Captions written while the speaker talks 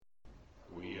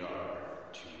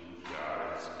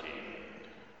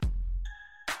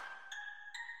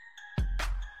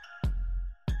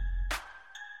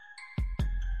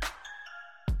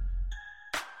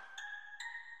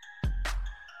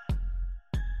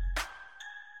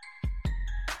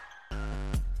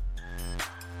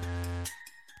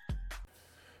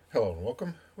Hello and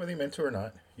welcome. Whether you meant to or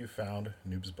not, you found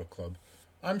Noob's Book Club.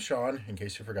 I'm Sean, in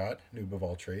case you forgot, Noob of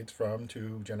all trades from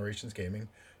Two Generations Gaming,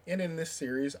 and in this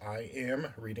series, I am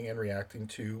reading and reacting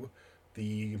to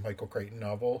the Michael Crichton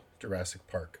novel Jurassic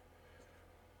Park.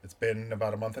 It's been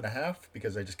about a month and a half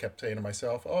because I just kept saying to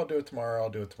myself, "Oh, I'll do it tomorrow, I'll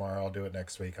do it tomorrow, I'll do it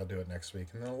next week, I'll do it next week,"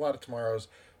 and then a lot of tomorrows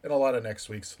and a lot of next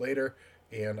weeks later,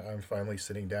 and I'm finally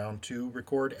sitting down to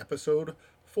record episode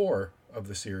 4 of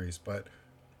the series. But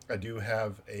I do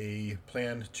have a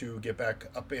plan to get back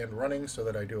up and running so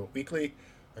that I do it weekly.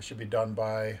 I should be done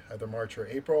by either March or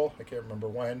April. I can't remember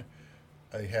when.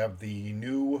 I have the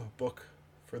new book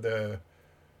for the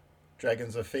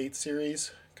Dragons of Fate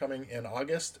series coming in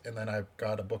August, and then I've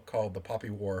got a book called The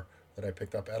Poppy War that I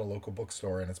picked up at a local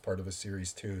bookstore, and it's part of a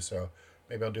series too. So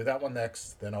maybe I'll do that one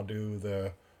next. Then I'll do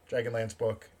the Dragonlance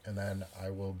book, and then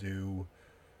I will do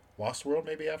Lost World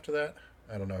maybe after that.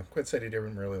 I don't know. Quinn said he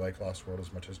didn't really like Lost World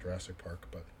as much as Jurassic Park,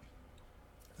 but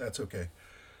that's okay.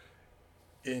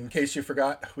 In case you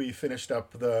forgot, we finished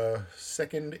up the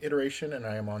second iteration, and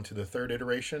I am on to the third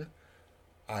iteration.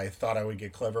 I thought I would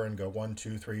get clever and go 1,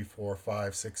 2, 3, 4,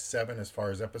 5, 6, 7 as far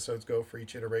as episodes go for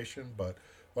each iteration, but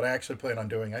what I actually plan on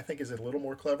doing, I think, is a little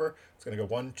more clever. It's going to go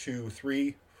 1, 2,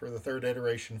 3 for the third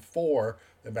iteration, 4,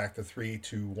 then back to 3,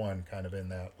 2, 1, kind of in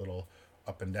that little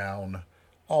up and down,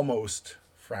 almost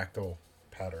fractal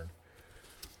pattern.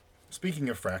 Speaking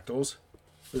of fractals,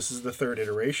 this is the third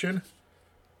iteration.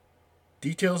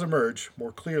 Details emerge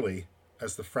more clearly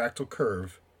as the fractal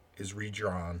curve is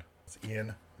redrawn. It's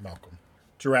Ian Malcolm.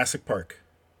 Jurassic Park.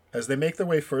 As they make their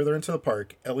way further into the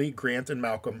park, Ellie, Grant, and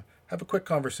Malcolm have a quick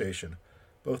conversation.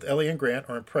 Both Ellie and Grant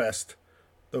are impressed,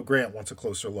 though Grant wants a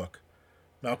closer look.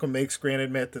 Malcolm makes Grant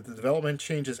admit that the development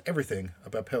changes everything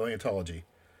about paleontology.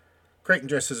 Crichton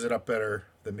dresses it up better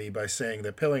than me by saying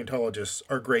that paleontologists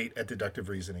are great at deductive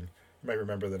reasoning. You might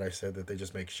remember that I said that they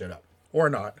just make shit up. Or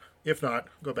not. If not,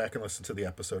 go back and listen to the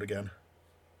episode again.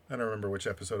 I don't remember which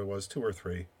episode it was, 2 or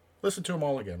 3. Listen to them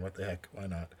all again. What the heck? Why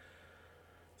not?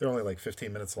 They're only like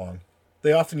 15 minutes long.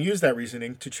 They often use that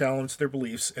reasoning to challenge their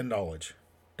beliefs and knowledge.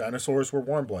 Dinosaurs were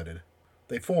warm-blooded.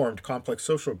 They formed complex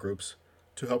social groups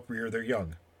to help rear their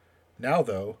young. Now,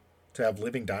 though, to have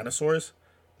living dinosaurs,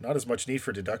 not as much need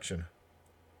for deduction.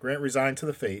 Grant, resigned to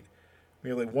the fate,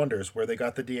 merely wonders where they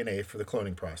got the DNA for the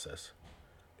cloning process.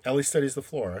 Ellie studies the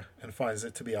flora and finds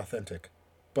it to be authentic,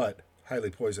 but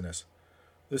highly poisonous.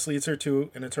 This leads her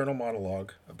to an internal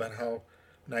monologue about how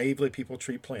naively people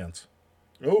treat plants.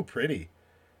 Oh, pretty.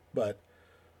 But,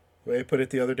 the way I put it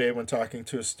the other day when talking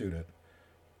to a student,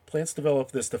 plants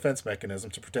develop this defense mechanism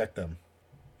to protect them.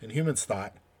 And humans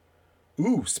thought,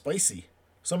 ooh, spicy.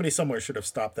 Somebody somewhere should have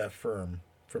stopped that firm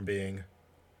from being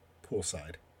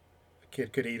poolside. A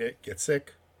kid could eat it, get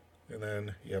sick, and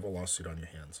then you have a lawsuit on your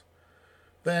hands.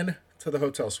 Then, to the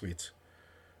hotel suites.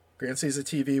 Grant sees a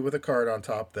TV with a card on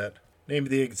top that named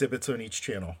the exhibits on each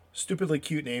channel. Stupidly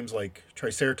cute names like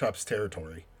Triceratops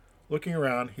Territory. Looking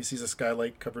around, he sees a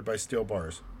skylight covered by steel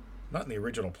bars. Not in the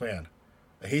original plan.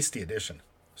 A hasty addition.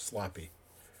 Sloppy.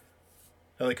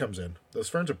 Ellie comes in. Those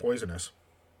ferns are poisonous.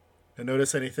 And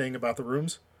notice anything about the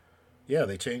rooms? Yeah,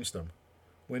 they changed them.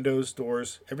 Windows,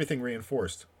 doors, everything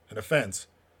reinforced. And a fence,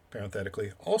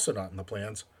 parenthetically, also not in the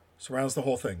plans, surrounds the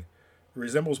whole thing. It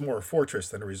resembles more a fortress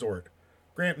than a resort.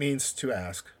 Grant means to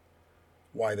ask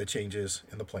why the changes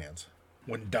in the plans.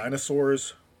 When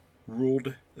dinosaurs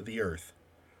ruled the earth.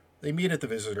 They meet at the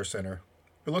visitor center.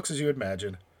 It looks as you would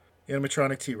imagine.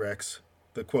 Animatronic T-Rex,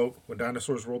 the quote, when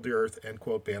dinosaurs ruled the earth, end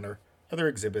quote banner, other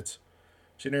exhibits.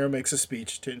 Gennaro makes a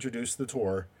speech to introduce the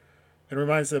tour and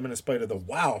reminds them, in spite of the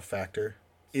wow factor,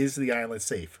 is the island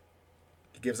safe?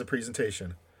 He gives a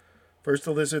presentation. First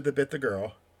the lizard that bit the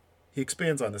girl. He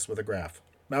expands on this with a graph.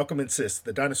 Malcolm insists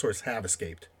the dinosaurs have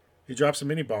escaped. He drops a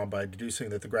mini-bomb by deducing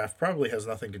that the graph probably has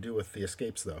nothing to do with the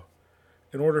escapes, though.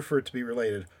 In order for it to be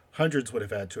related, hundreds would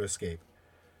have had to escape.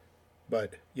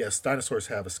 But, yes, dinosaurs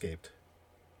have escaped.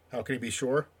 How can he be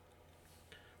sure?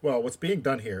 Well, what's being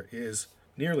done here is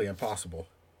nearly impossible.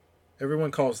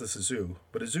 Everyone calls this a zoo,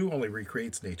 but a zoo only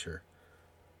recreates nature.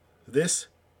 This,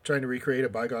 trying to recreate a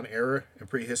bygone era in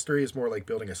prehistory, is more like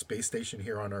building a space station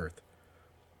here on Earth.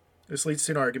 This leads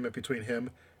to an argument between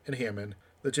him and Hammond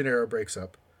that Gennaro breaks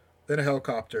up. Then a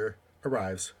helicopter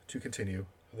arrives to continue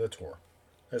the tour.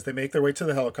 As they make their way to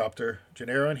the helicopter,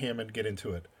 Gennaro and Hammond get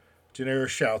into it. Gennaro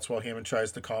shouts while Hammond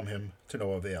tries to calm him to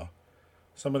no avail.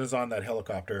 Someone is on that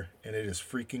helicopter, and it is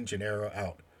freaking Gennaro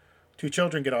out. 2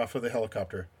 children get off of the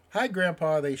helicopter. Hi,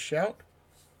 Grandpa, they shout.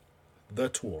 The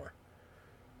tour.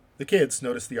 The kids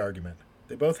notice the argument.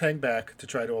 They both hang back to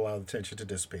try to allow the tension to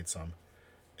dissipate some.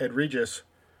 Ed Regis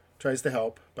tries to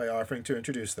help by offering to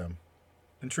introduce them.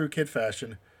 In true kid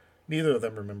fashion, neither of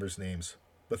them remembers names,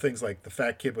 but things like the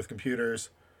fat kid with computers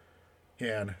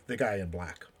and the guy in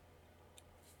black.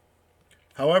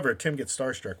 However, Tim gets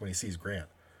starstruck when he sees Grant.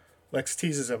 Lex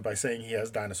teases him by saying he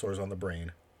has dinosaurs on the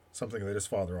brain, something that his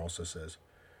father also says.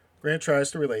 Grant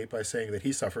tries to relate by saying that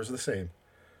he suffers the same.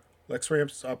 Lex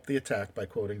ramps up the attack by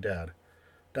quoting Dad.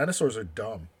 Dinosaurs are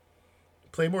dumb.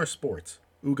 Play more sports.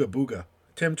 Ooga booga.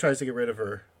 Tim tries to get rid of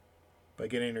her by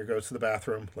getting her to go to the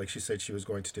bathroom like she said she was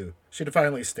going to do. She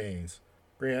defiantly stays.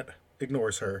 Grant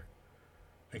ignores her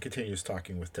and continues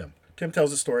talking with Tim. Tim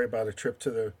tells a story about a trip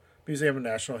to the Museum of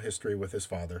National History with his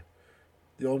father.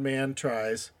 The old man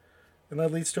tries, and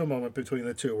that leads to a moment between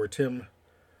the two where Tim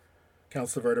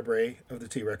counts the vertebrae of the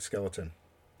T-Rex skeleton.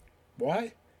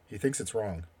 Why? He thinks it's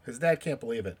wrong. His dad can't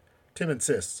believe it. Tim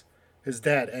insists. His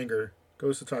dad, anger,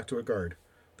 goes to talk to a guard.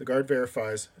 The guard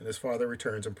verifies, and his father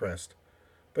returns impressed.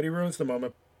 But he ruins the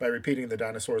moment by repeating the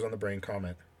dinosaurs on the brain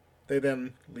comment. They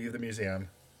then leave the museum,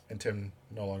 and Tim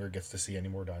no longer gets to see any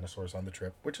more dinosaurs on the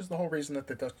trip, which is the whole reason that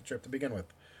they took the trip to begin with.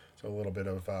 So a little bit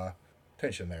of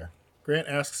tension there. Grant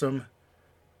asks him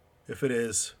if it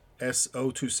is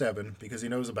S027 because he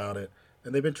knows about it,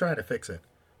 and they've been trying to fix it.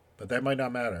 But that might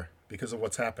not matter because of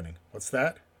what's happening. What's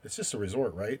that? It's just a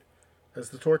resort, right? As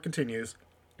the tour continues,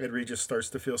 Ed Regis starts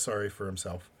to feel sorry for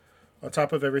himself. On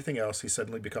top of everything else, he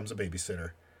suddenly becomes a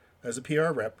babysitter. As a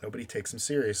PR rep, nobody takes him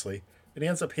seriously, and he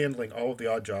ends up handling all of the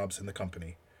odd jobs in the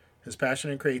company. His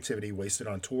passion and creativity wasted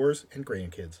on tours and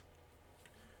grandkids.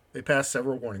 They pass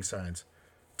several warning signs.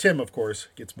 Tim, of course,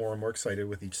 gets more and more excited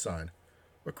with each sign.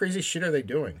 What crazy shit are they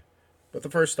doing? But the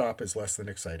first stop is less than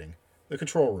exciting. The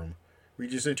control room.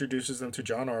 Regis introduces them to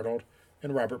John Arnold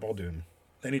and Robert Muldoon.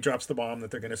 Then he drops the bomb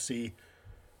that they're going to see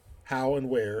how and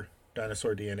where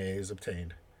dinosaur DNA is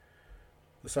obtained.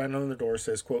 The sign on the door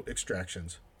says, quote,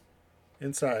 extractions.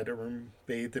 Inside, a room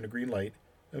bathed in a green light,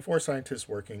 and 4 scientists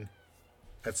working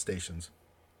at stations.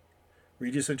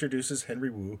 Regis introduces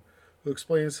Henry Wu, who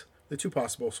explains the 2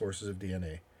 possible sources of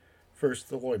DNA. First,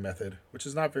 the Loy method, which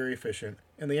is not very efficient,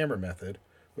 and the Amber method,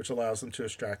 which allows them to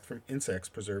extract from insects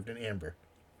preserved in amber.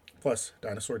 Plus,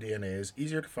 dinosaur DNA is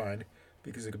easier to find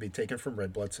because it can be taken from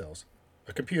red blood cells.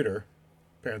 A computer,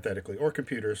 parenthetically, or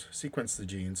computers, sequence the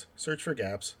genes, search for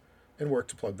gaps, and work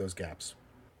to plug those gaps.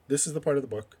 This is the part of the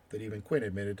book that even Quinn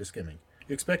admitted to skimming.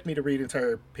 You expect me to read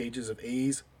entire pages of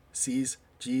A's, C's,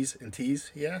 G's, and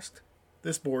T's? He asked.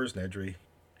 This bores Nedry.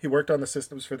 He worked on the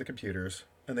systems for the computers,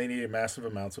 and they needed massive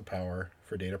amounts of power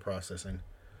for data processing.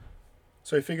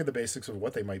 So he figured the basics of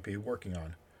what they might be working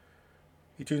on.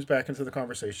 He tunes back into the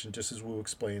conversation just as Wu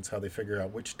explains how they figure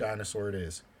out which dinosaur it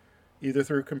is, either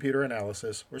through computer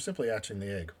analysis or simply hatching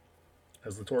the egg.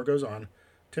 As the tour goes on,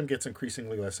 Tim gets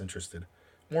increasingly less interested.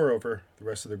 Moreover, the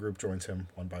rest of the group joins him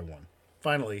one by one.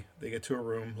 Finally, they get to a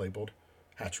room labeled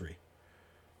Hatchery.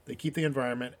 They keep the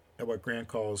environment at what Grant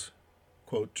calls,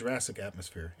 quote, Jurassic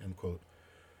atmosphere, end quote.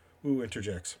 Wu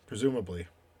interjects, presumably.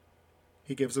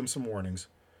 He gives them some warnings.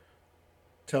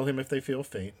 Tell him if they feel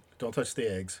faint. Don't touch the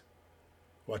eggs.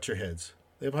 Watch your heads.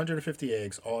 They have 150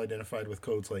 eggs, all identified with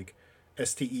codes like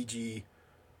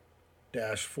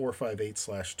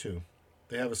STEG-458/2.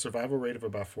 They have a survival rate of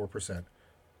about 4%.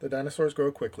 The dinosaurs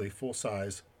grow quickly, full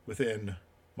size, within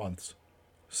months.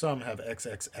 Some have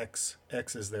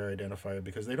XXX as their identifier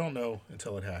because they don't know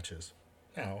until it hatches.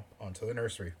 Now, on to the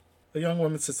nursery. A young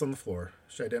woman sits on the floor.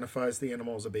 She identifies the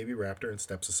animal as a baby raptor and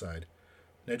steps aside.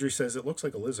 Nedry says it looks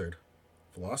like a lizard.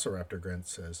 Velociraptor, Grant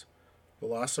says.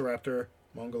 Velociraptor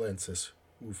mongolensis,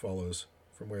 Wu follows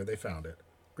from where they found it.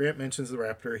 Grant mentions the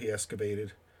raptor he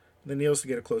excavated, and then kneels to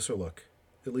get a closer look.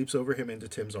 It leaps over him into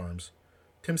Tim's arms.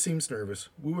 Tim seems nervous.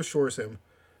 Wu assures him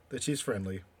that she's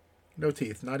friendly. No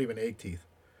teeth, not even egg teeth.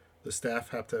 The staff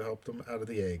have to help them out of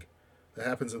the egg. That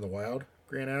happens in the wild?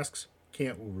 Grant asks.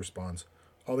 Can't, Wu responds.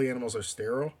 All the animals are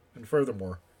sterile, and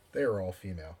furthermore, they are all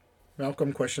female.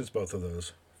 Malcolm questions both of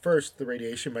those. First, the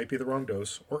radiation might be the wrong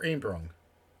dose, or aimed wrong.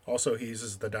 Also, he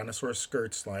uses the dinosaur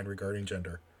skirts line regarding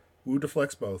gender. Wu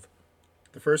deflects both.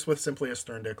 The first with simply a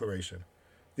stern declaration.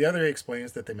 The other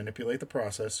explains that they manipulate the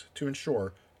process to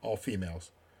ensure all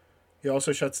females. He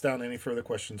also shuts down any further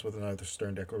questions with another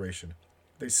stern declaration.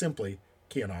 They simply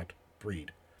cannot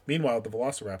breed. Meanwhile, the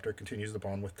Velociraptor continues to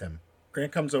bond with Tim.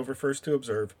 Grant comes over first to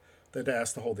observe, then to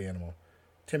ask to hold the animal.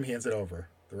 Tim hands it over.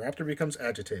 The raptor becomes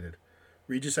agitated.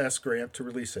 Regis asks Grant to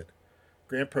release it.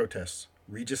 Grant protests.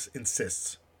 Regis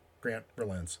insists. Grant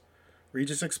relents.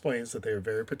 Regis explains that they are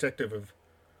very protective of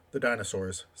the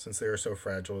dinosaurs since they are so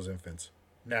fragile as infants.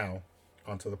 Now,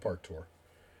 onto the park tour.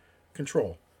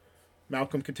 Control.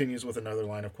 Malcolm continues with another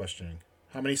line of questioning.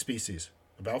 How many species?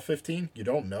 About 15? You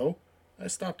don't know? I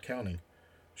stopped counting.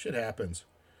 Shit happens.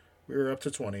 We were up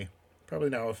to 20, probably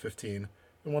now of 15,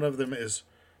 and one of them is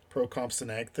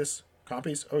Procompsognathus.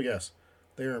 Compies? Oh yes,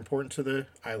 they are important to the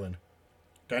island.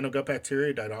 Dino gut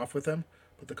bacteria died off with them,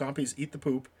 but the compies eat the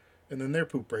poop, and then their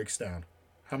poop breaks down.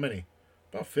 How many?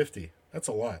 About 50. That's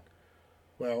a lot.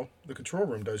 Well, the control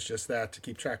room does just that to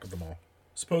keep track of them all.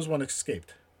 Suppose one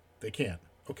escaped. They can't.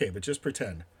 Okay, but just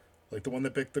pretend. Like the one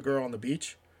that picked the girl on the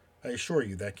beach? I assure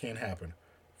you that can't happen.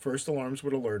 First, alarms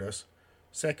would alert us.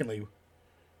 Secondly,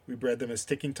 we bred them as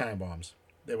ticking time bombs.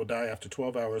 They will die after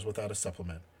 12 hours without a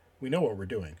supplement. We know what we're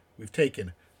doing. We've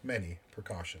taken many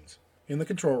precautions. In the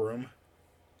control room,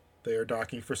 they are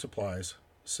docking for supplies,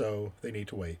 so they need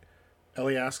to wait.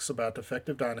 Ellie asks about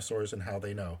defective dinosaurs and how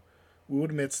they know. Wu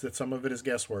admits that some of it is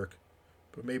guesswork,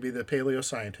 but maybe the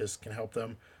paleoscientists can help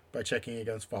them by checking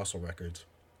against fossil records.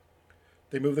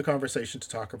 They move the conversation to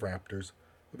talk of raptors.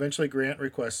 Eventually, Grant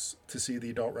requests to see the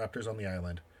adult raptors on the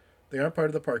island. They aren't part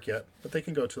of the park yet, but they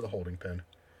can go to the holding pen.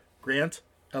 Grant,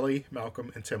 Ellie,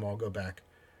 Malcolm, and Tim all go back.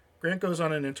 Grant goes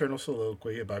on an internal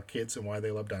soliloquy about kids and why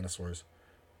they love dinosaurs.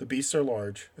 The beasts are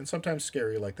large and sometimes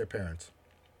scary like their parents.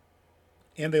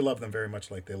 And they love them very much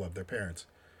like they love their parents.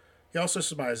 He also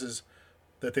surmises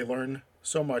that they learn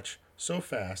so much so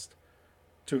fast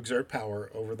to exert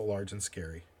power over the large and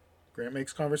scary. Grant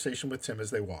makes conversation with Tim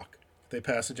as they walk. They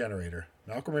pass a generator.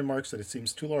 Malcolm remarks that it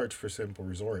seems too large for a simple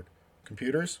resort.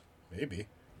 Computers? Maybe.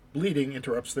 Bleeding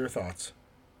interrupts their thoughts.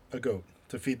 A goat.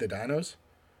 To feed the dinos?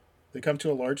 They come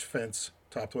to a large fence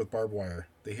topped with barbed wire.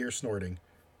 They hear snorting.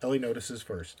 Ellie notices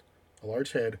first. A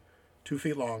large head, 2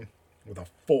 feet long, with a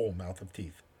full mouth of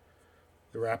teeth.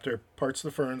 The raptor parts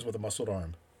the ferns with a muscled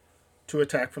arm. 2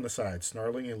 attack from the side,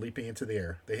 snarling and leaping into the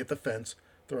air. They hit the fence,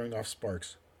 throwing off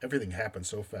sparks. Everything happens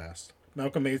so fast.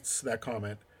 Malcolm makes that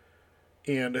comment,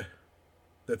 and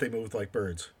that they moved like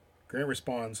birds. Grant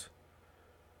responds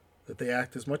that they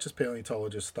act as much as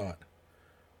paleontologists thought.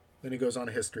 Then he goes on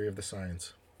a history of the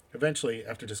science. Eventually,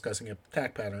 after discussing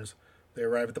attack patterns, they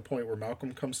arrive at the point where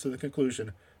Malcolm comes to the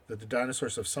conclusion that the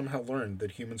dinosaurs have somehow learned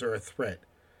that humans are a threat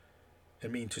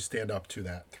and mean to stand up to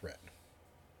that threat.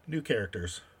 New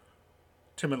characters.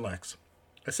 Tim and Lex.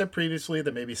 I said previously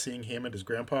that maybe seeing Hammond as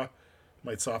grandpa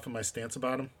might soften my stance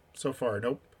about him. So far,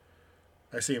 nope.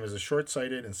 I see him as a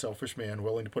short-sighted and selfish man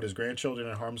willing to put his grandchildren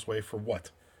in harm's way for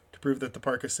what? To prove that the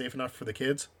park is safe enough for the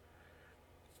kids?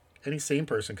 Any sane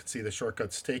person could see the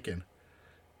shortcuts taken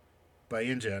by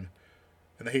InGen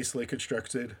and the hastily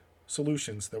constructed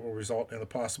solutions that will result in the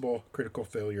possible critical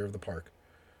failure of the park.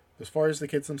 As far as the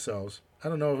kids themselves, I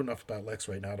don't know enough about Lex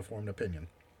right now to form an opinion.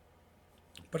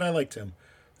 But I liked him.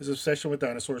 His obsession with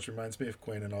dinosaurs reminds me of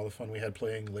Quinn and all the fun we had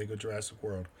playing Lego Jurassic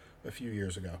World a few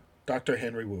years ago. Dr.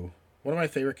 Henry Wu, one of my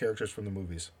favorite characters from the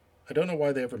movies. I don't know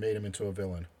why they ever made him into a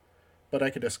villain, but I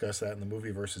could discuss that in the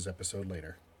movie versus episode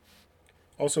later.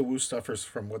 Also, Wu suffers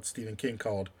from what Stephen King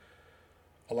called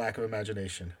a lack of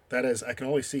imagination. That is, I can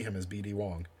only see him as B.D.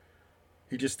 Wong.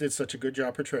 He just did such a good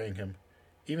job portraying him,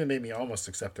 even made me almost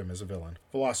accept him as a villain.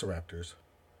 Velociraptors.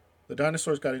 The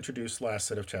dinosaurs got introduced last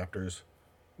set of chapters,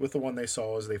 with the one they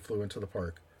saw as they flew into the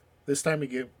park. This time we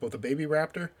get both a baby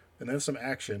raptor and then some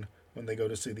action when they go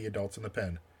to see the adults in the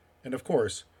pen. And of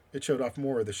course, it showed off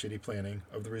more of the shitty planning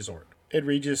of the resort. Ed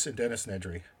Regis and Dennis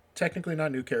Nedry. Technically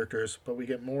not new characters, but we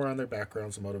get more on their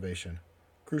backgrounds and motivation.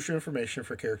 Crucial information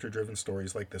for character-driven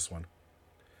stories like this one.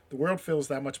 The world feels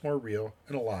that much more real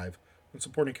and alive when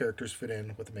supporting characters fit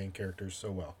in with the main characters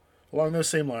so well. Along those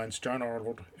same lines, John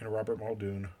Arnold and Robert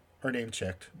Muldoon are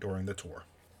name-checked during the tour.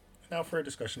 Now for a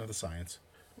discussion of the science.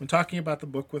 When talking about the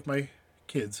book with my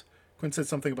kids, Quinn said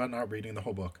something about not reading the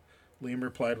whole book. Liam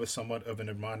replied with somewhat of an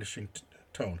admonishing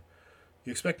tone.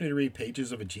 You expect me to read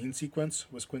pages of a gene sequence,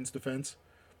 was Quinn's defense.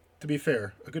 To be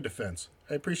fair, a good defense.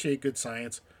 I appreciate good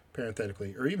science,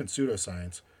 parenthetically, or even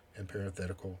pseudoscience, and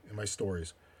parenthetical, in my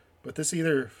stories. But this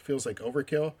either feels like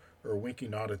overkill or a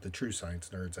winking nod at the true science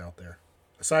nerds out there.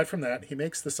 Aside from that, he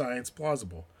makes the science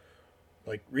plausible.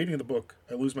 Like reading the book,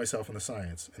 I lose myself in the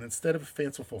science, and instead of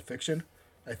fanciful fiction,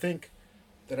 I think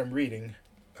that I'm reading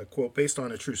a quote based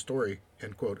on a true story,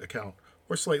 end quote, account,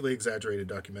 or slightly exaggerated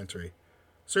documentary.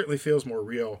 Certainly feels more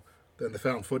real than the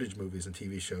found footage movies and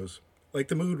TV shows. Like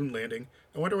the moon landing,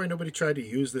 I wonder why nobody tried to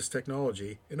use this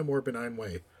technology in a more benign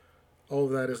way. All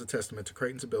of that is a testament to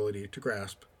Crichton's ability to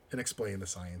grasp and explain the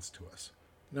science to us.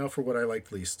 Now for what I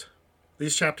liked least.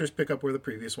 These chapters pick up where the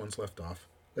previous ones left off.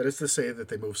 That is to say that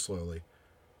they move slowly.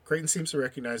 Crichton seems to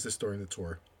recognize this during the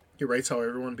tour. He writes how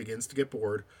everyone begins to get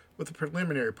bored with the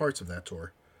preliminary parts of that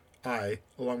tour. I,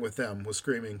 along with them, was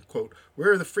screaming, quote,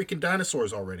 "Where are the freaking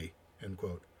dinosaurs already?" End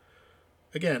quote.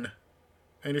 Again,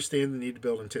 I understand the need to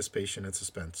build anticipation and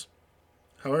suspense.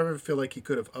 However, I feel like he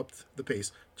could have upped the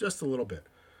pace just a little bit.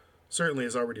 Certainly,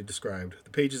 as already described, the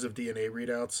pages of DNA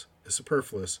readouts is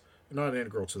superfluous and not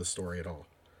integral to the story at all.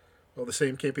 While the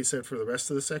same can't be said for the rest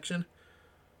of the section,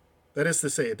 that is to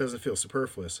say, it doesn't feel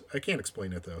superfluous. I can't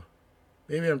explain it though.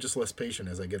 Maybe I'm just less patient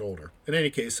as I get older. In any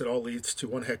case, it all leads to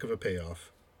one heck of a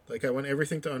payoff. Like I want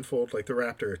everything to unfold like the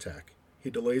raptor attack. He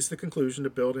delays the conclusion to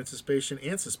build anticipation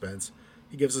and suspense.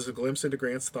 He gives us a glimpse into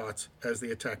Grant's thoughts as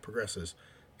the attack progresses,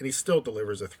 and he still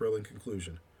delivers a thrilling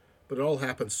conclusion. But it all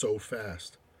happens so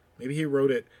fast. Maybe he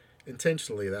wrote it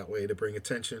intentionally that way to bring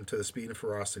attention to the speed and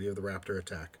ferocity of the raptor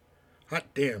attack. Hot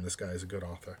damn, this guy is a good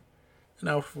author. And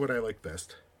now for what I like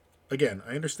best. Again,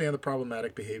 I understand the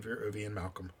problematic behavior of Ian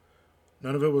Malcolm.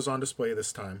 None of it was on display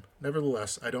this time.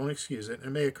 Nevertheless, I don't excuse it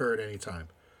and may occur at any time.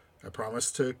 I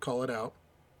promise to call it out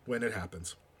when it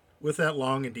happens. With that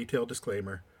long and detailed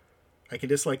disclaimer, I can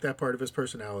dislike that part of his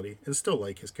personality and still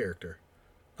like his character.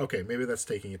 Okay, maybe that's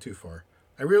taking it too far.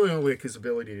 I really only like his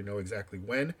ability to know exactly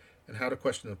when and how to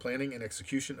question the planning and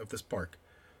execution of this park.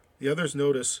 The others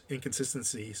notice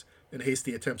inconsistencies and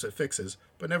hasty attempts at fixes,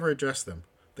 but never address them.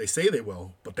 They say they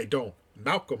will, but they don't.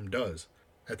 Malcolm does.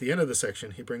 At the end of the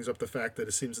section, he brings up the fact that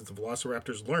it seems that the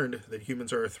velociraptors learned that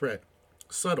humans are a threat.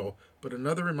 Subtle, but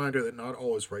another reminder that not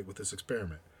all is right with this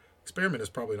experiment. Experiment is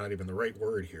probably not even the right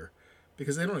word here,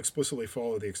 because they don't explicitly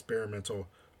follow the experimental,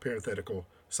 parenthetical,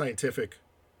 scientific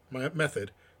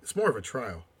method. It's more of a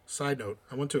trial. Side note,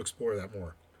 I want to explore that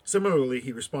more. Similarly,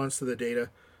 he responds to the data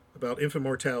about infant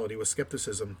mortality with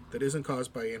skepticism that isn't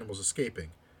caused by animals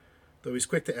escaping, though he's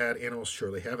quick to add animals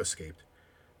surely have escaped.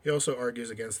 He also argues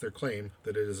against their claim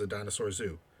that it is a dinosaur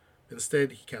zoo.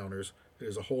 Instead, he counters, it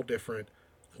is a whole different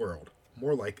world,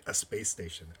 more like a space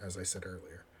station, as I said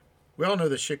earlier. We all know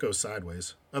that shit goes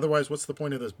sideways. Otherwise, what's the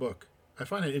point of this book? I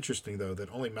find it interesting, though,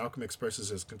 that only Malcolm expresses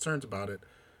his concerns about it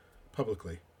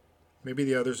publicly. Maybe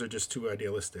the others are just too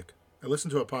idealistic. I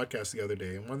listened to a podcast the other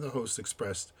day, and one of the hosts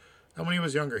expressed that when he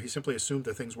was younger, he simply assumed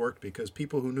that things worked because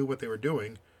people who knew what they were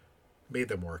doing made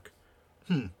them work.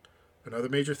 Another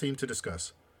major theme to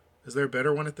discuss. Is there a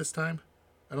better one at this time?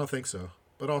 I don't think so.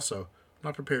 But also, I'm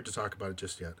not prepared to talk about it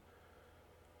just yet.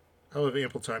 I'll have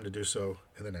ample time to do so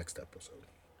in the next episode.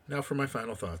 Now for my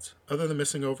final thoughts. Other than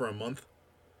missing over a month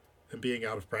and being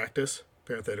out of practice,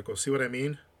 parenthetical, see what I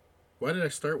mean? Why did I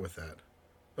start with that?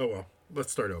 Oh well,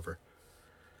 let's start over.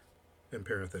 In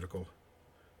parenthetical.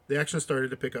 The action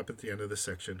started to pick up at the end of this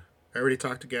section. I already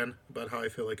talked again about how I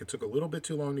feel like it took a little bit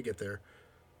too long to get there,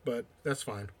 but that's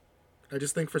fine. I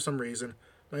just think for some reason,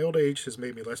 my old age has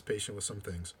made me less patient with some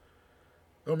things.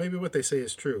 Oh, maybe what they say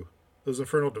is true. Those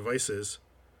infernal devices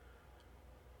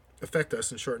affect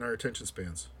us and shorten our attention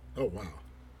spans. Oh, wow.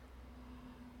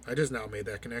 I just now made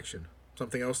that connection.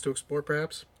 Something else to explore,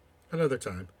 perhaps? Another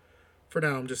time. For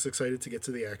now, I'm just excited to get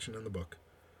to the action in the book.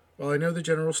 While I know the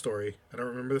general story, I don't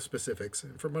remember the specifics,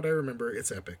 and from what I remember,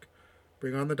 it's epic.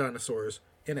 Bring on the dinosaurs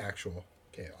in actual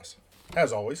chaos.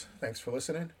 As always, thanks for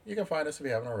listening. You can find us if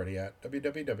you haven't already at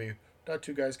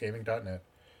www.twoguysgaming.net.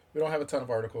 We don't have a ton of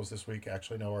articles this week,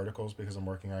 actually no articles, because I'm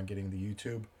working on getting the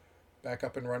YouTube back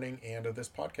up and running and this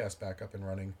podcast back up and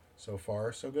running. So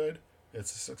far, so good.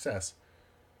 It's a success.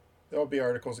 There will be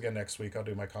articles again next week. I'll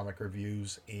do my comic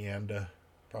reviews and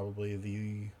probably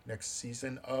the next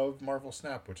season of Marvel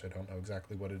Snap, which I don't know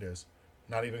exactly what it is.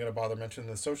 Not even going to bother mentioning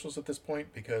the socials at this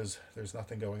point because there's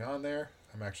nothing going on there.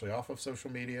 I'm actually off of social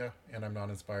media and I'm not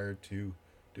inspired to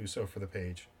do so for the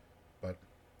page, but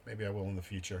maybe I will in the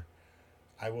future.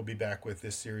 I will be back with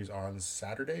this series on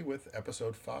Saturday with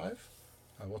episode 5.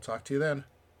 I will talk to you then.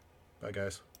 Bye,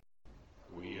 guys.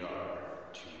 We are